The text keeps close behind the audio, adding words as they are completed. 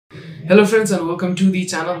Hello friends and welcome to the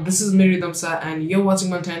channel. This is Miri Damsa and you're watching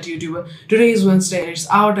my talent YouTuber. Today is Wednesday and it's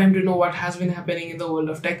our time to know what has been happening in the world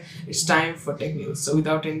of tech. It's time for tech news. So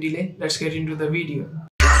without any delay, let's get into the video.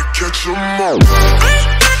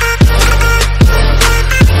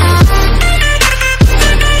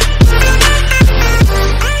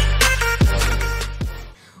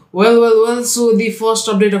 Well, so the first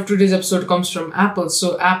update of today's episode comes from Apple.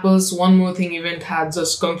 So Apple's One More Thing event had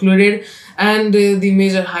just concluded, and the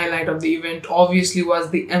major highlight of the event obviously was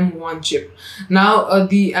the M1 chip. Now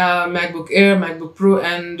the MacBook Air, MacBook Pro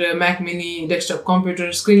and Mac Mini desktop computer,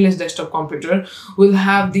 screenless desktop computer will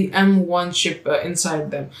have the M1 chip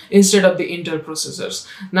inside them instead of the Intel processors.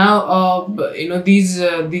 Now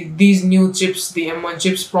these new chips, the M1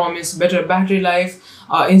 chips, promise better battery life,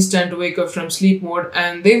 instant wake up from sleep mode,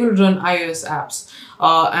 and they will run iOS apps.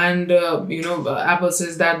 Apple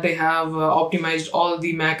says that they have optimized all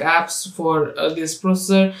the Mac apps for this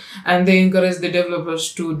processor, and they encourage the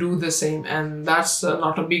developers to do the same. And that's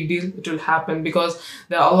not a big deal. It will happen because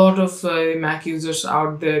there are a lot of Mac users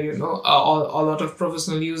out there. A lot of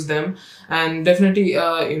professionals use them, and definitely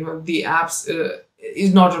the apps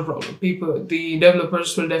is not a problem. The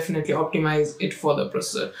developers will definitely optimize it for the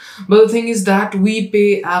processor. But the thing is that we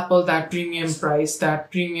pay Apple that premium price,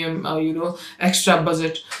 that premium extra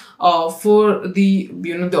budget for the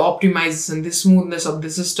the optimization, the smoothness of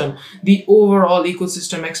the system, the overall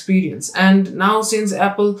ecosystem experience. And now since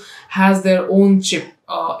Apple has their own chip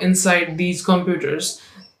inside these computers,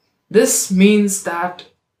 this means that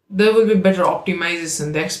there will be better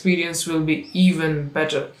optimization, the experience will be even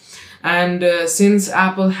better. And since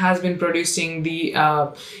Apple has been producing the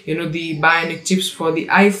the bionic chips for the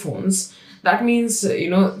iPhones, that means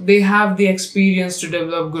they have the experience to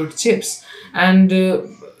develop good chips. And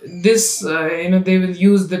they will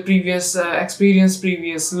use the previous experience,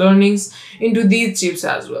 previous learnings into these chips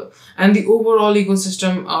as well, and the overall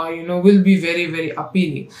ecosystem will be very, very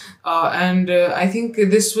appealing. I think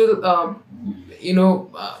this will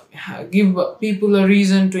give people a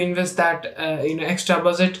reason to invest that extra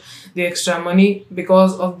budget, the extra money,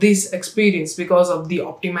 because of this experience, because of the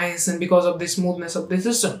optimization, because of the smoothness of the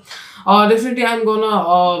system. Definitely I'm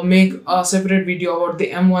gonna make a separate video about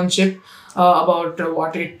the M1 chip, about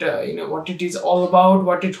what it is all about,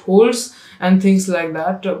 what it holds and things like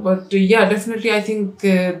that. But yeah, definitely I think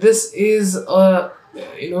this is a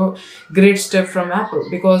great step from Apple,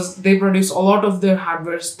 because they produce a lot of their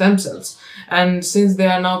hardware themselves, and since they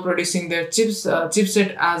are now producing their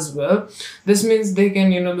chipset as well, this means they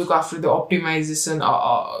can look after the optimization,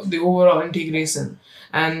 the overall integration,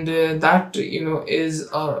 and that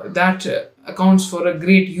accounts for a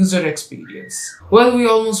great user experience. Well, we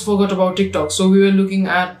almost forgot about TikTok. So we were looking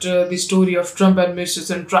at the story of Trump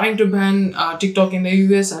administration trying to ban TikTok in the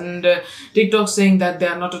US, and TikTok saying that they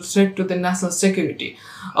are not a threat to the national security.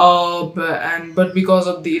 But because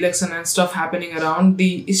of the election and stuff happening around,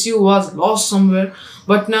 the issue was lost somewhere.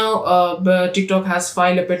 But now TikTok has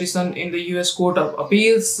filed a petition in the US Court of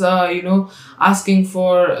Appeals, asking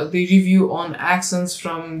for the review on actions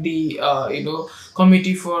from the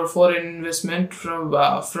Committee for Foreign Investment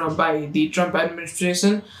by the Trump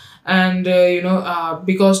administration. And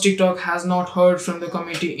because TikTok has not heard from the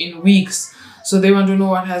committee in weeks, so they want to know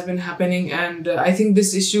what has been happening. And I think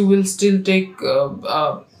this issue will still take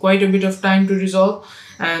quite a bit of time to resolve,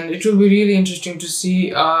 and it will be really interesting to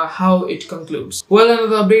see how it concludes. Well,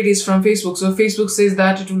 another update is from Facebook. So Facebook says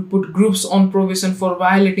that it will put groups on probation for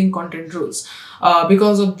violating content rules.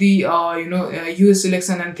 Because of the US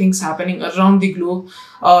election and things happening around the globe,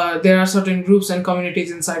 there are certain groups and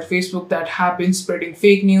communities inside Facebook that have been spreading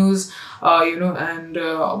fake news, and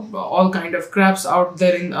all kind of craps out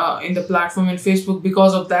there in the platform. And Facebook,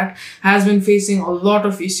 because of that, has been facing a lot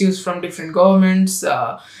of issues from different governments,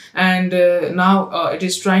 and now it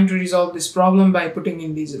is trying to resolve this problem by putting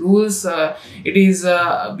in these rules. It is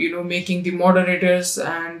making the moderators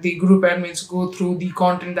and the group admins go through the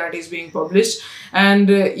content that is being published, and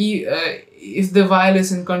if the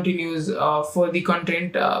violation continues for the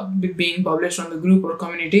content being published on the group or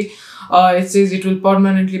community, it says it will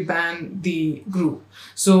permanently ban the group.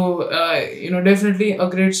 So definitely a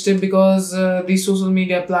great step, because these social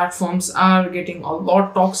media platforms are getting a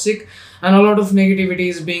lot toxic, and a lot of negativity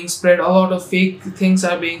is being spread, a lot of fake things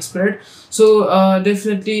are being spread. So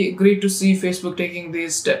definitely great to see Facebook taking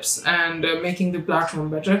these steps and making the platform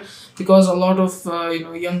better, because a lot of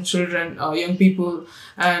young children, young people,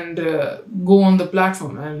 and go on the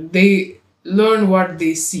platform and they learn what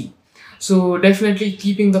they see. So definitely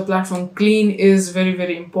keeping the platform clean is very,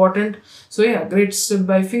 very important. So yeah, great step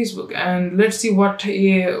by Facebook, and let's see what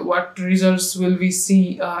results will we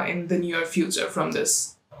see in the near future from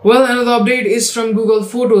this. Well, another update is from Google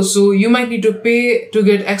Photos. So you might need to pay to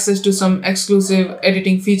get access to some exclusive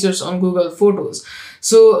editing features on Google Photos.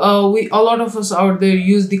 So a lot of us out there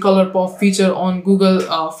use the color pop feature on Google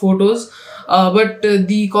Photos. But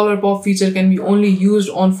the color pop feature can be only used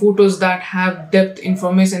on photos that have depth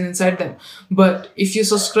information inside them. But if you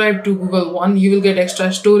subscribe to Google One, you will get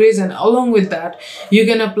extra storage, and along with that, you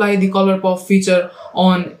can apply the color pop feature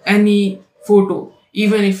on any photo,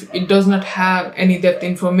 even if it does not have any depth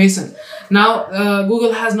information. Now,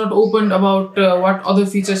 Google has not opened about what other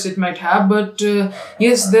features it might have, but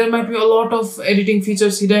yes, there might be a lot of editing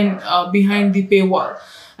features hidden behind the paywall.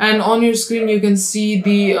 And on your screen, you can see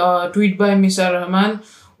the tweet by Mr. Rahman,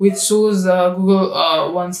 which shows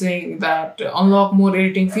Google One saying that unlock more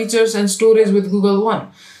editing features and storage with Google One.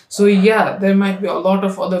 So yeah, there might be a lot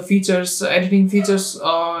of other features, editing features,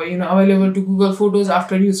 available to Google Photos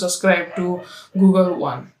after you subscribe to Google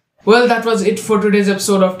One. Well, that was it for today's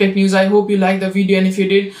episode of Tech News. I hope you liked the video, and if you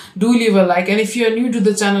did, do leave a like. And if you are new to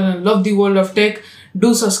the channel and love the world of tech,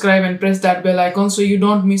 do subscribe and press that bell icon so you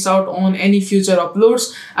don't miss out on any future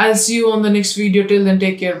uploads. I'll see you on the next video. Till then,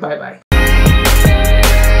 take care. Bye bye.